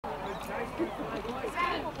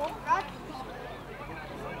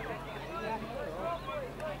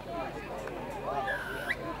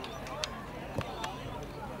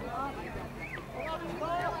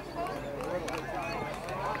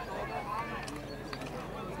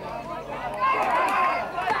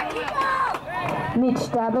Mitch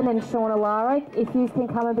Dabin and Sean Alara, if you can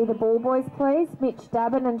come and be the ball boys, please. Mitch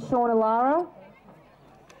Dabin and Sean Alara.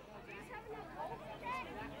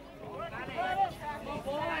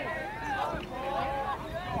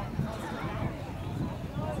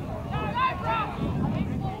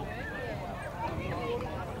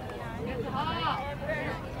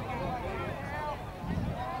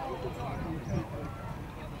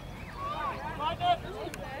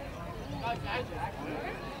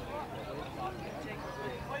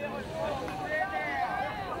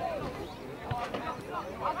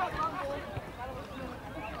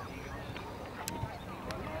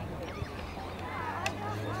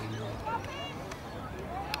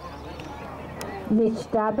 Mitch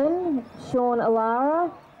Dabin, Sean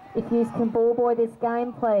Alara, if you can ball boy this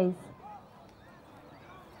game, please.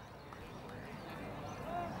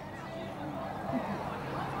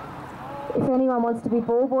 If anyone wants to be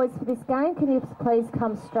ball boys for this game, can you please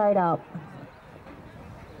come straight up?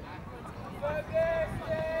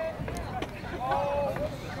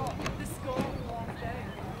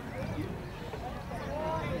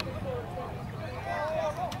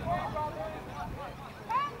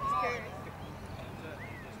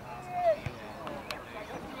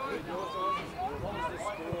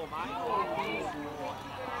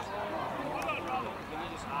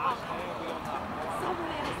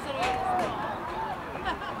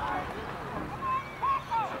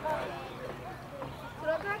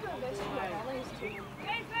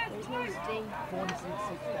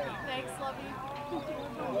 Thanks, love you.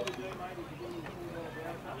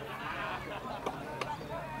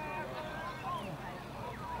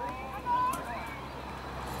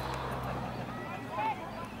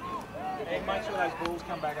 Hey, make sure those balls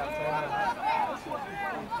come back up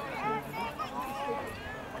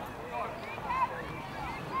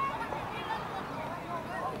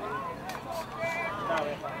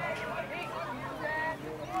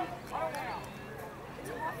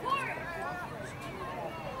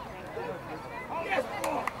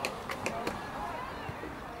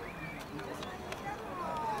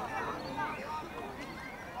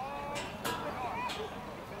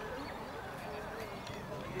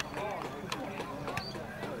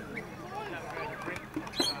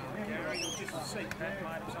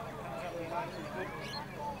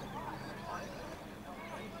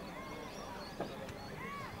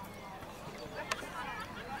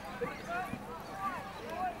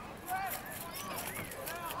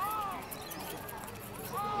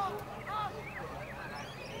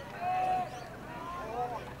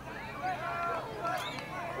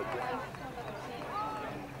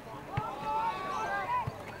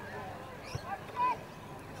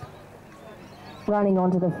Running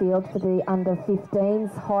onto the field for the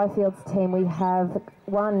under-15s Highfields team, we have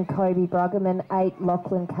 1 Kobe Bruggeman, 8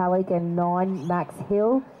 Lachlan Callaghan, 9 Max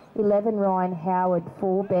Hill, 11 Ryan Howard,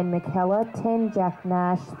 4 Ben McKellar, 10 Jack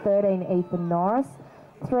Nash, 13 Ethan Norris,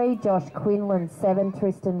 3 Josh Quinlan, 7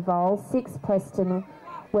 Tristan Vole, 6 Preston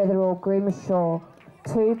Weatherall Grimshaw,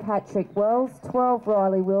 2 Patrick Wells, 12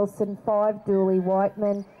 Riley Wilson, 5 Dooley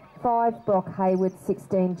Whiteman, 5 Brock Hayward,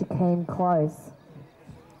 16 Jakeem Close.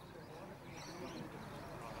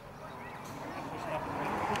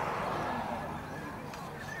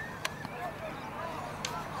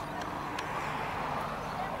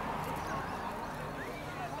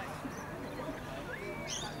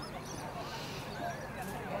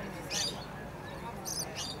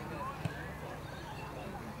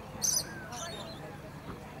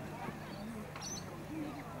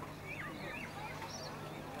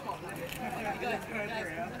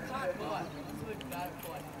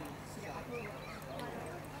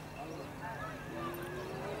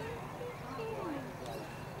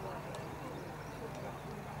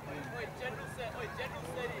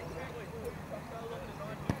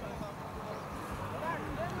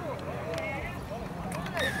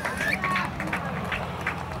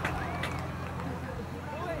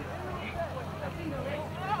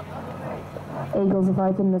 Eagles have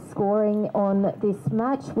opened the scoring on this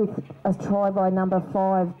match with a try by number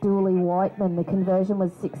 5, Dooley Whiteman. The conversion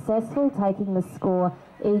was successful, taking the score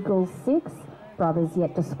Eagles 6, Brothers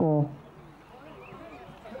yet to score.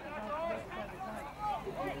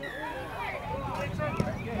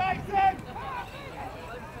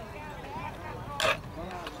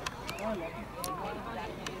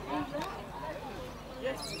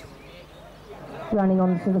 Running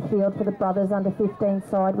onto the field for the brothers under 15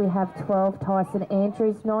 side, we have 12 Tyson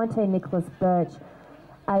Andrews, 19 Nicholas Birch,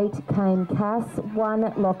 8 Kane Cass,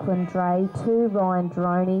 1 Lachlan Dray, 2 Ryan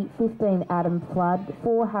Droney, 15 Adam Flood,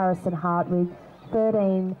 4 Harrison Hartwig,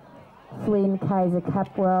 13 Flynn Kaiser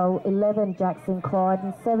Capwell, 11 Jackson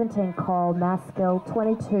Clyden, 17 Kyle Maskell,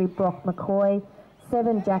 22 Brock McCoy,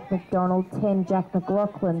 7 Jack McDonald, 10 Jack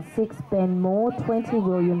McLaughlin, 6 Ben Moore, 20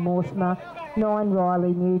 William Mortimer, 9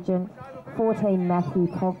 Riley Nugent, 14 Matthew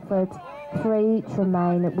Comfort, 3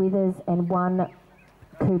 Tremaine Withers and 1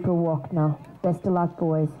 Cooper Walkner. Best of luck,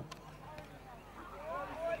 boys.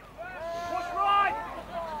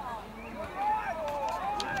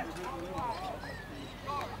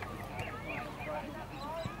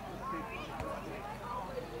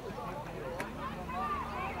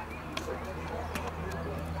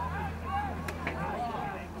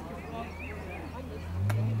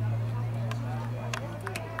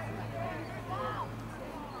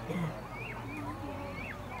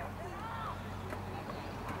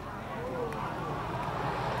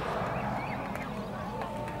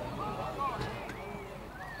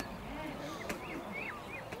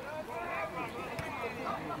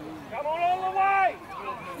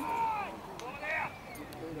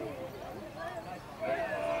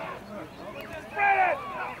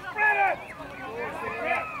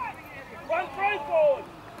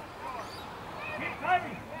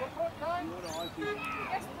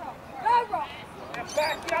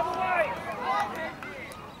 Back the other way!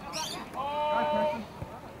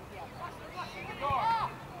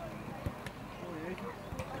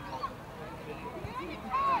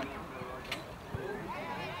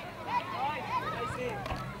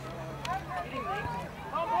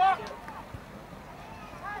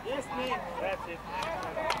 Yes, Nick. That's it.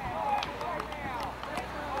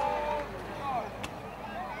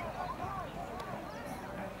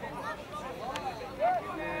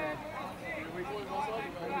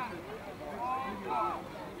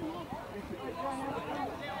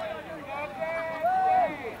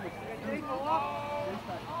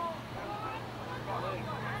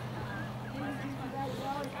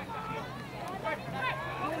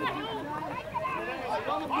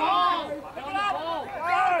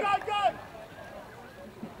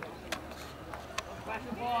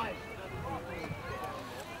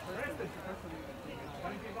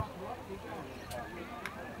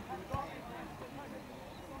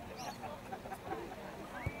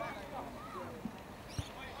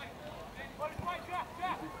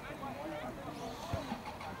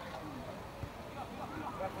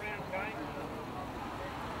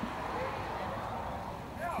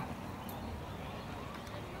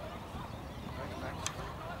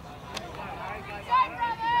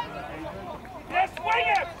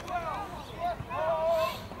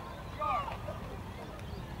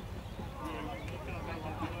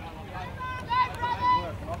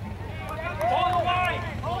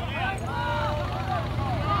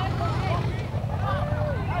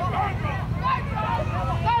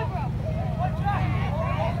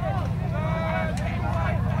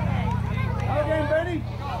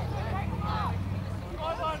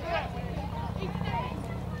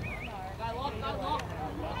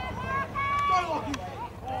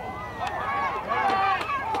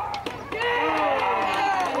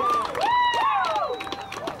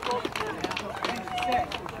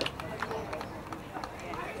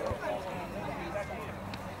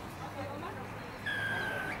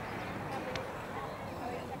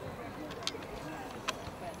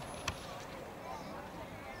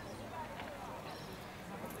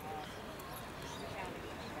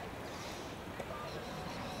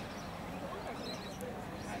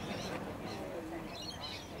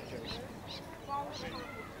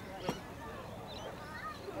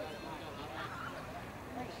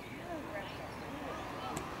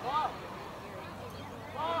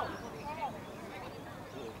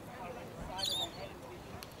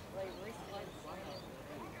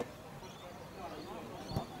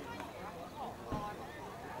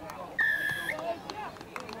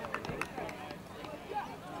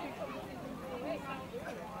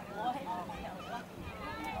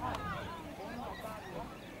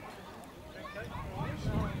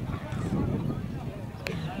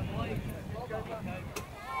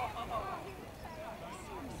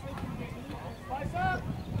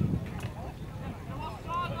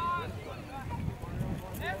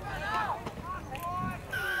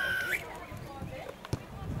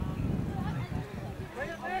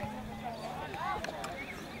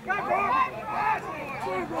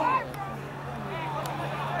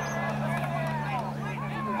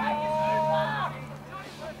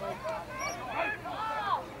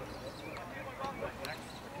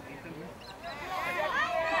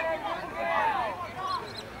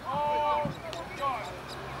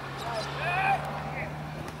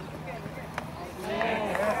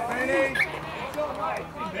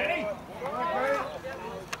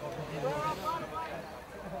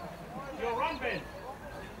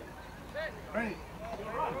 Ready.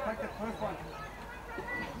 Take the first one.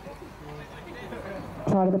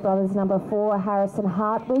 Try to the brothers number 4, Harrison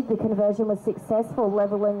Hartwig. The conversion was successful,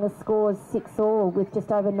 levelling the scores 6-all with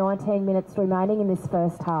just over 19 minutes remaining in this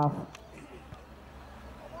first half.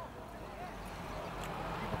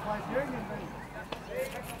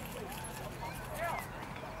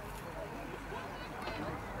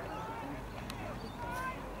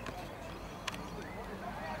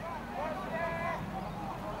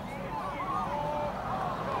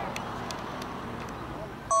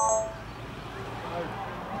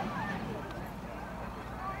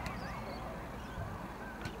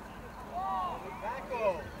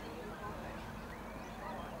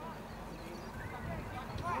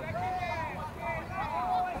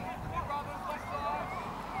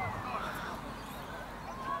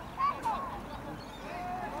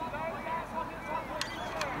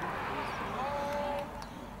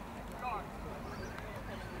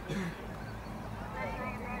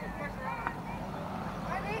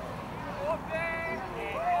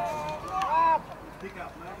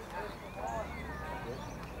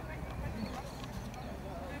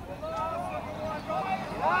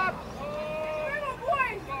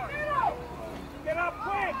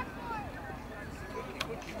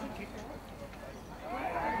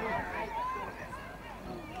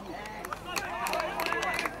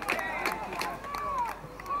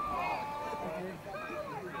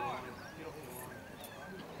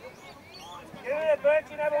 Bench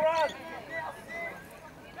and have a run.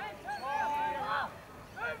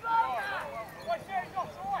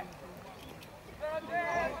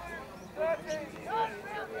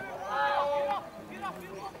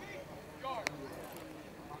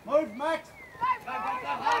 Move, Max. Keep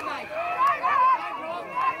it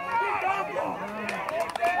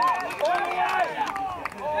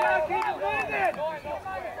moving.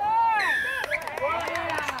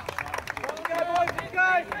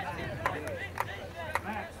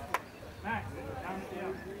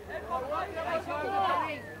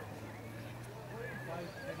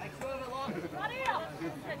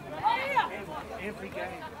 Every game.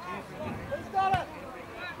 Who's got it?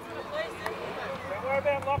 Don't worry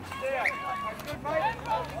about locks there. Good, mate.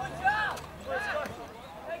 Good job.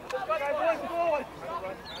 Okay, boys, forward.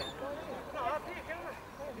 No, up here, come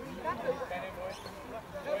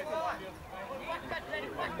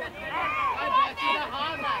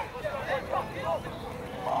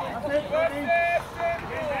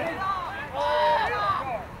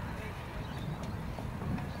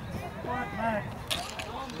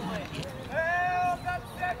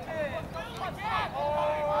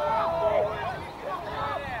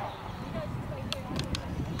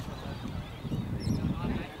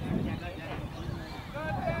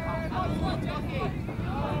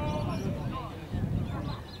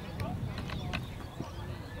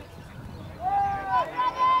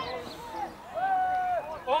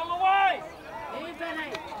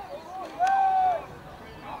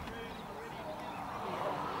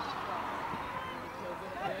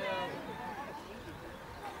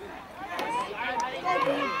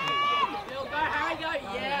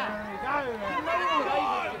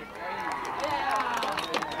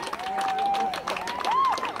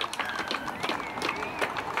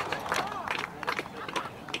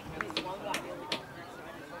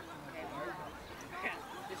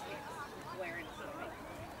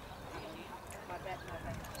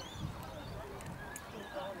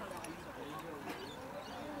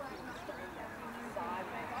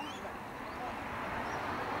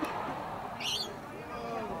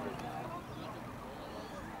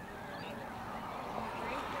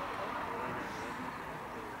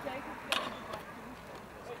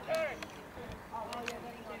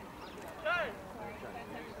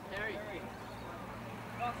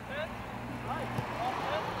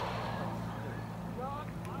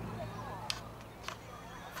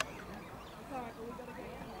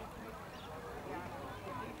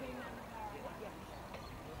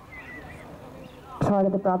Try to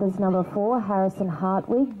the brothers number 4, Harrison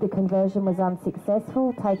Hartwig. The conversion was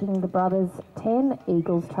unsuccessful, taking the brothers 10,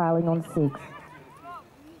 Eagles trailing on 6.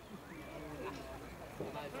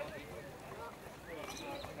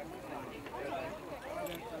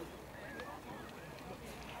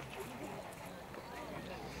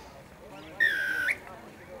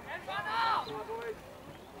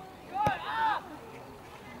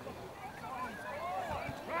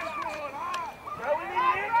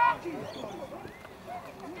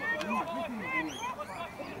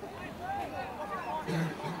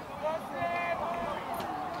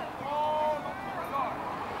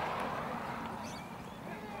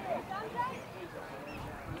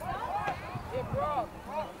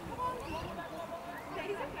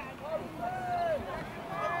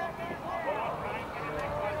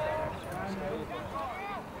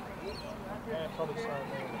 probably say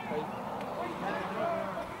more than Pete.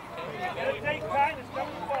 Get a deep pain, it's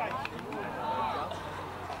coming away.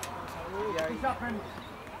 He's up and...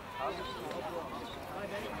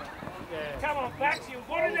 Come on, backs, you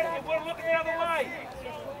want to look the other way.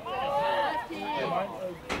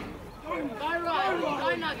 Go right,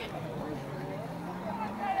 go Nugget.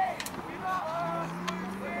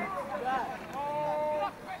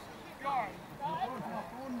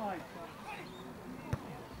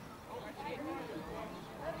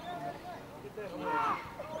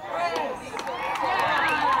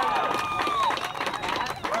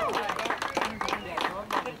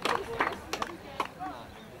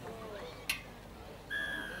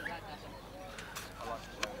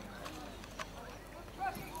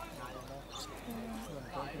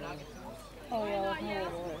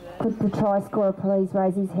 Could the try scorer please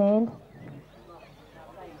raise his hand?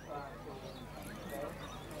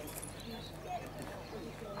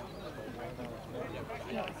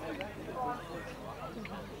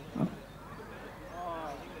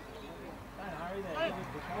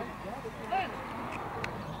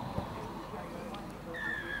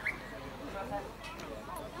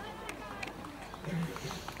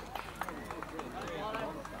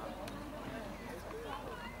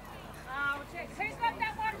 Who's got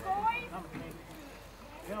that one, boys?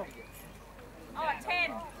 Oh,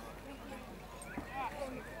 10.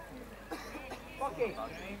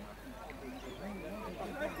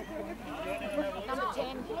 Number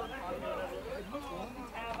 10.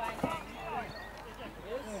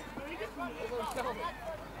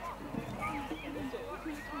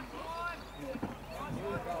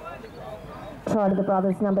 Try to the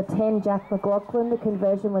brothers number 10, Jack McLaughlin. The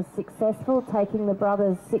conversion was successful, taking the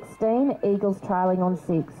brothers 16, Eagles trailing on 6.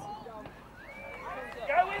 Go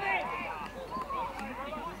with him!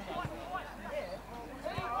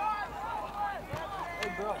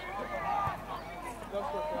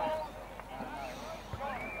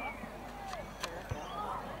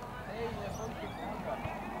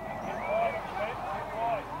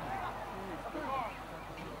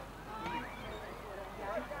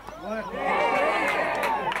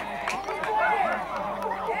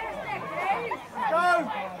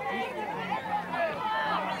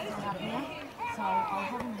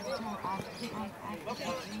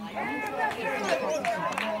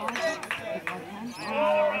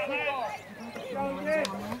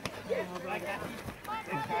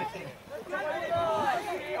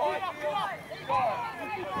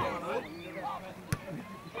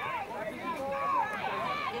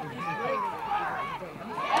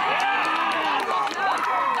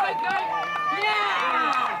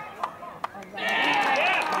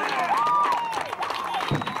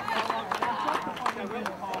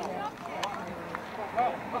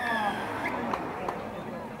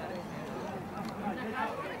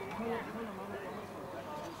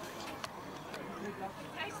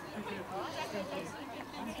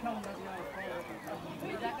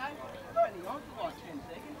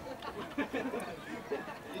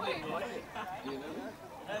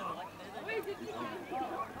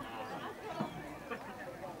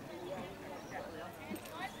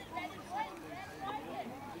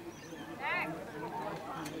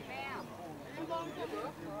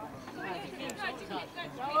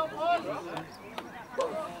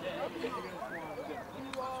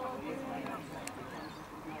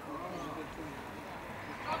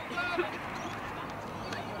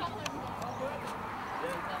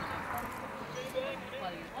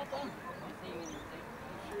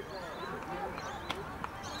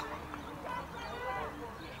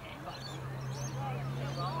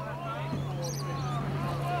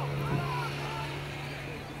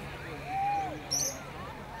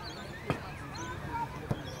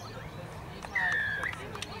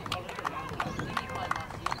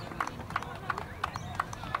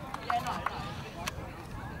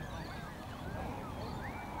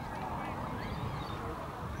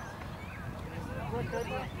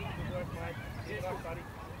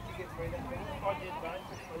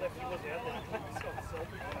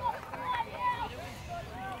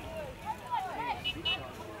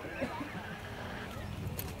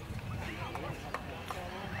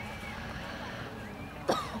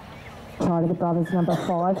 Try to the brothers number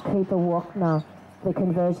 5, Cooper Walkner. The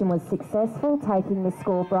conversion was successful, taking the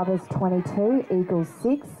score brothers 22, Eagles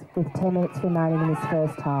 6, with 10 minutes remaining in this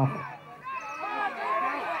first half.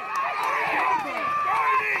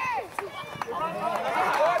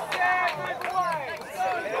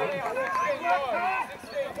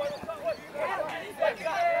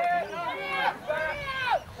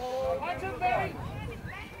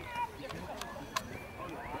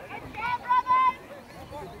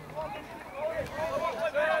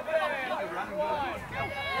 Go,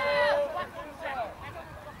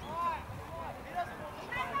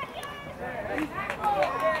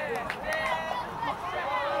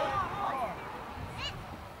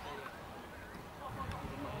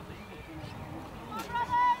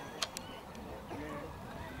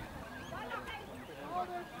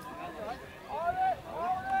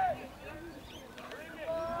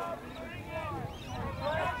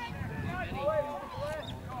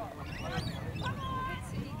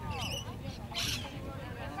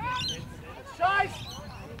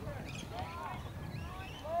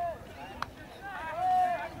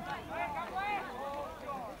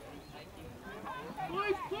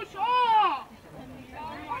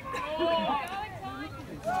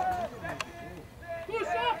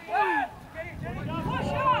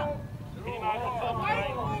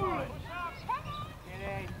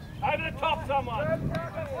 off someone.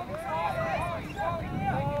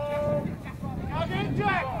 Come in,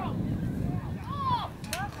 Jack.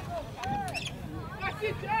 That's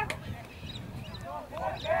it, Jack.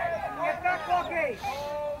 Get that cocky.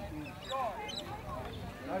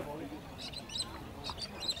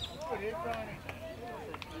 Good hit, Tony.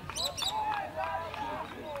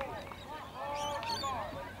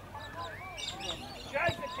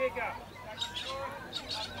 Chase the kicker.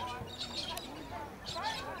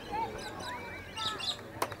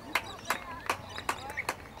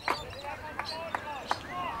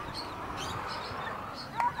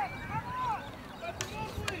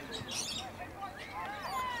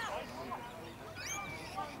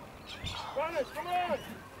 Runners, come on!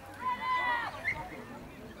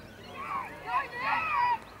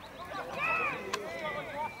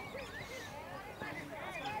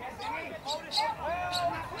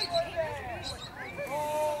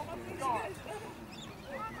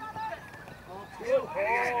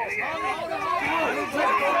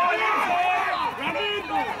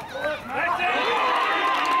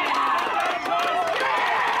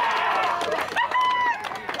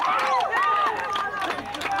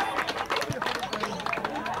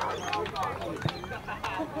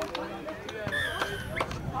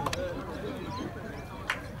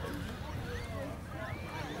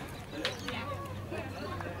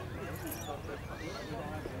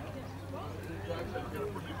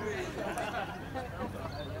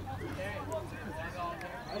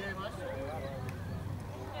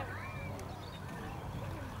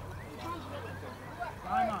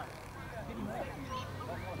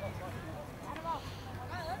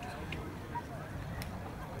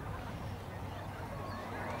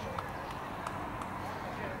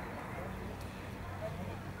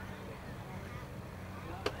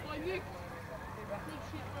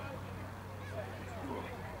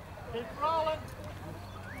 Keep rolling.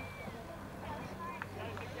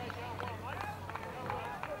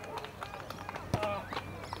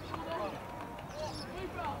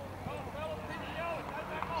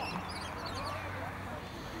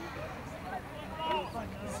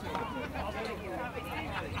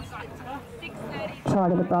 Try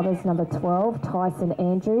to the brothers, number 12, Tyson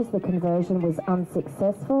Andrews. The conversion was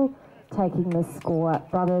unsuccessful, taking the score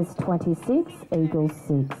Brothers 26, Eagles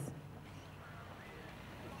 6.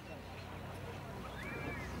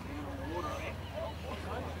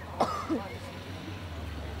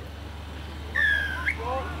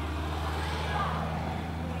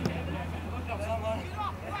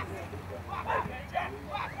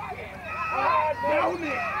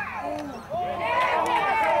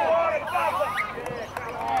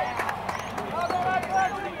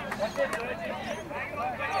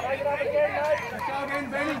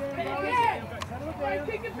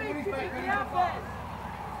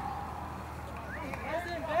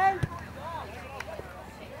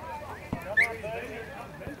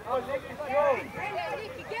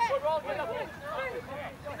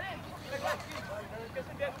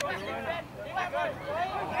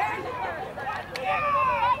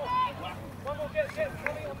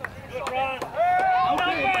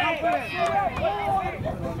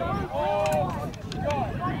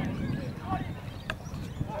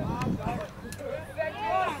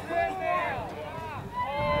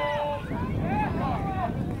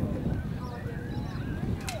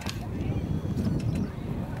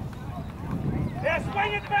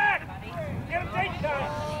 Swing it back! Get him deep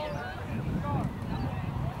time!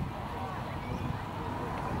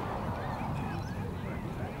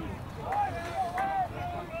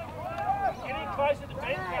 Getting closer to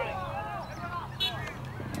Ben going.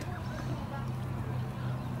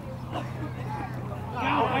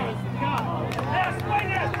 Now swing it! Swing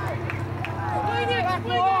it! Swing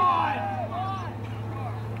it!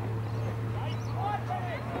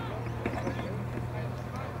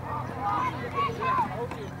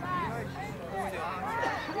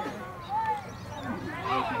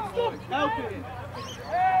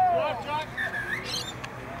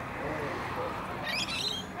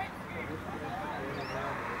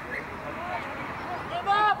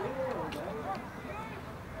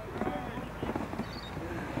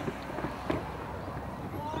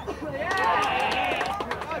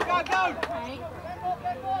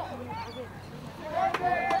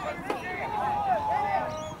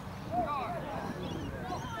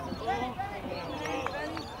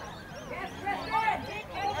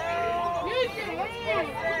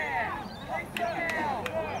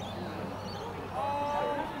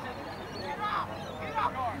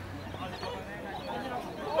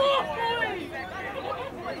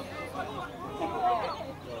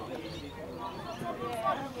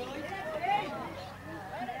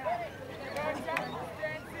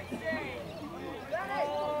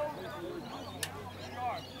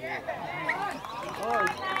 Oh,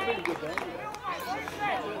 it's pretty good there.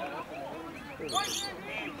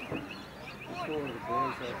 Four of the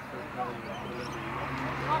boys have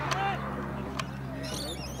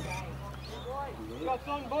Got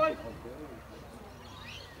some, boy.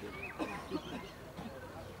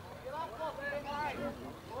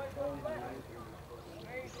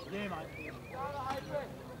 Yeah, mate.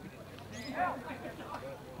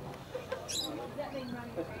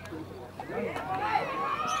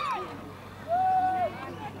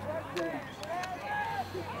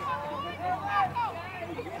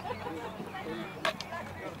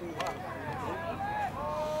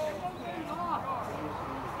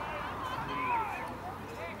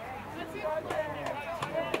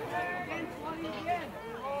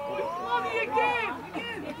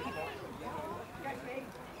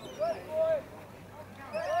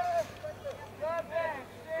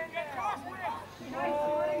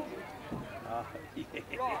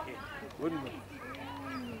 Wouldn't it?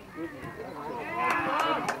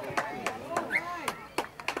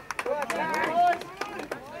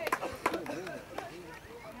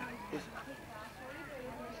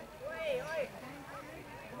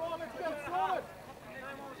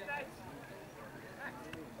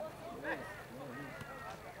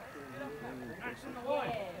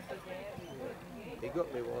 He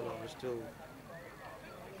got me while I was still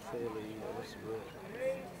fairly, what's the word,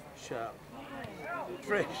 sharp.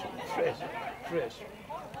 Fresh.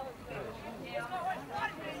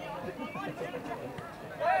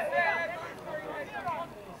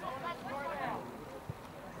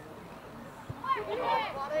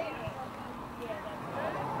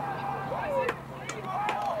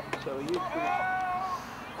 So you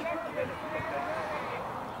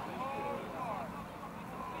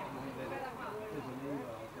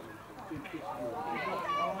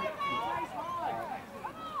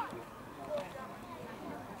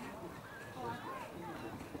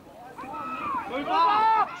Move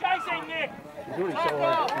up! Chasing, Nick! He's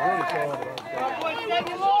already signed it. Boys, take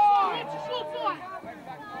your line!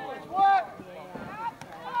 Work!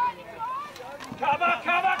 Cover!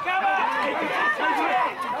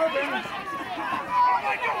 Oh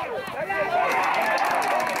my God!